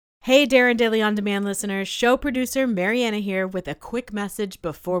Hey, Darren Daily On Demand listeners, show producer Mariana here with a quick message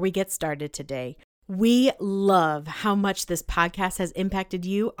before we get started today. We love how much this podcast has impacted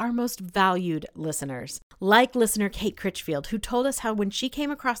you, our most valued listeners. Like listener Kate Critchfield, who told us how when she came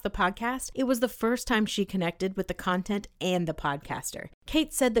across the podcast, it was the first time she connected with the content and the podcaster.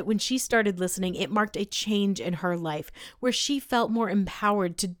 Kate said that when she started listening, it marked a change in her life where she felt more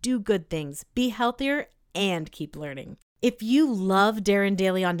empowered to do good things, be healthier, and keep learning. If you love Darren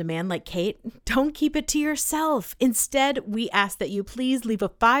Daily On Demand like Kate, don't keep it to yourself. Instead, we ask that you please leave a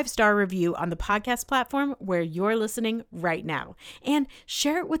 5-star review on the podcast platform where you're listening right now and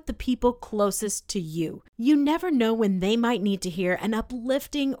share it with the people closest to you. You never know when they might need to hear an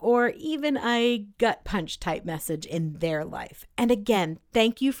uplifting or even a gut punch type message in their life. And again,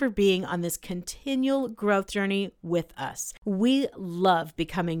 thank you for being on this continual growth journey with us. We love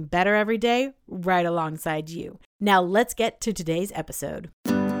becoming better every day right alongside you. Now let's get to today's episode.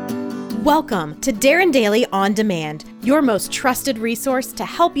 Welcome to Darren Daily On Demand, your most trusted resource to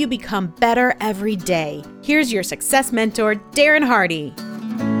help you become better every day. Here's your success mentor, Darren Hardy.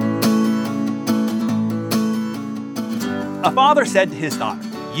 A father said to his daughter,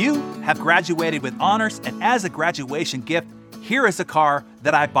 "You have graduated with honors, and as a graduation gift, here is a car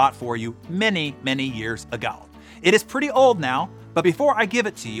that I bought for you many, many years ago. It is pretty old now, but before I give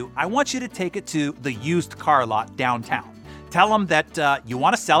it to you, I want you to take it to the used car lot downtown. Tell them that you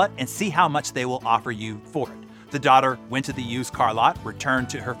want to sell it and see how much they will offer you for it." The daughter went to the used car lot, returned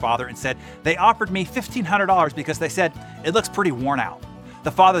to her father and said, "They offered me $1,500 because they said it looks pretty worn out."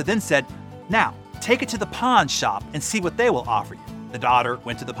 The father then said, "Now, take it to the pawn shop and see what they will offer you." The daughter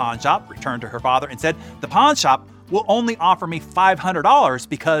went to the pawn shop, returned to her father and said, "The pawn shop will only offer me $500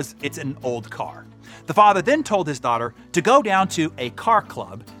 because it's an old car." The father then told his daughter to go down to a car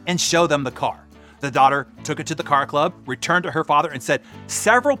club and show them the car. The daughter took it to the car club, returned to her father and said,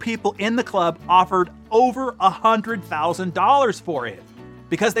 "Several people in the club offered over $100,000 for it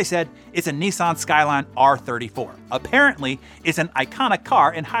because they said it's a Nissan Skyline R34. Apparently, it's an iconic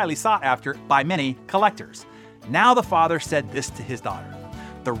car and highly sought after by many collectors." Now the father said this to his daughter,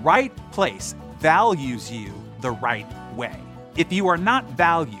 "The right place values you the right way. If you are not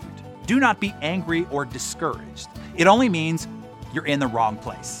valued, do not be angry or discouraged. It only means you're in the wrong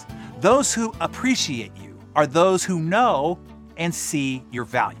place. Those who appreciate you are those who know and see your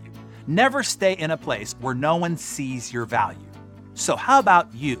value. Never stay in a place where no one sees your value." So how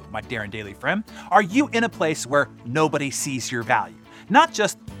about you, my Darren Daily friend? Are you in a place where nobody sees your value? Not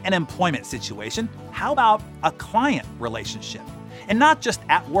just an employment situation. How about a client relationship? And not just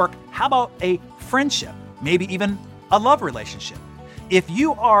at work. How about a friendship? Maybe even a love relationship? If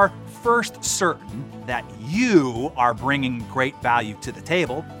you are first certain that you are bringing great value to the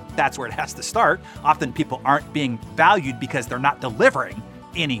table, that's where it has to start. Often people aren't being valued because they're not delivering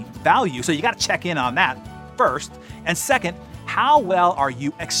any value. So you got to check in on that first. And second, how well are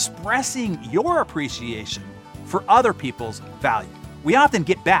you expressing your appreciation for other people's value? We often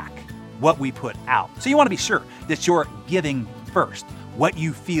get back what we put out. So you want to be sure that you're giving first what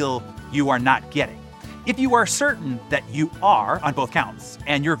you feel you are not getting. If you are certain that you are on both counts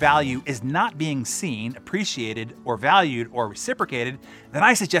and your value is not being seen, appreciated, or valued or reciprocated, then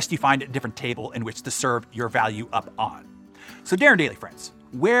I suggest you find a different table in which to serve your value up on. So Darren Daily friends,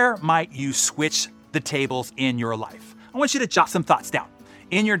 where might you switch the tables in your life? I want you to jot some thoughts down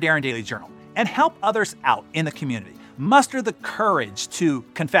in your Darren Daily journal and help others out in the community. Muster the courage to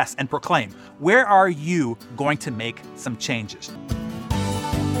confess and proclaim. Where are you going to make some changes?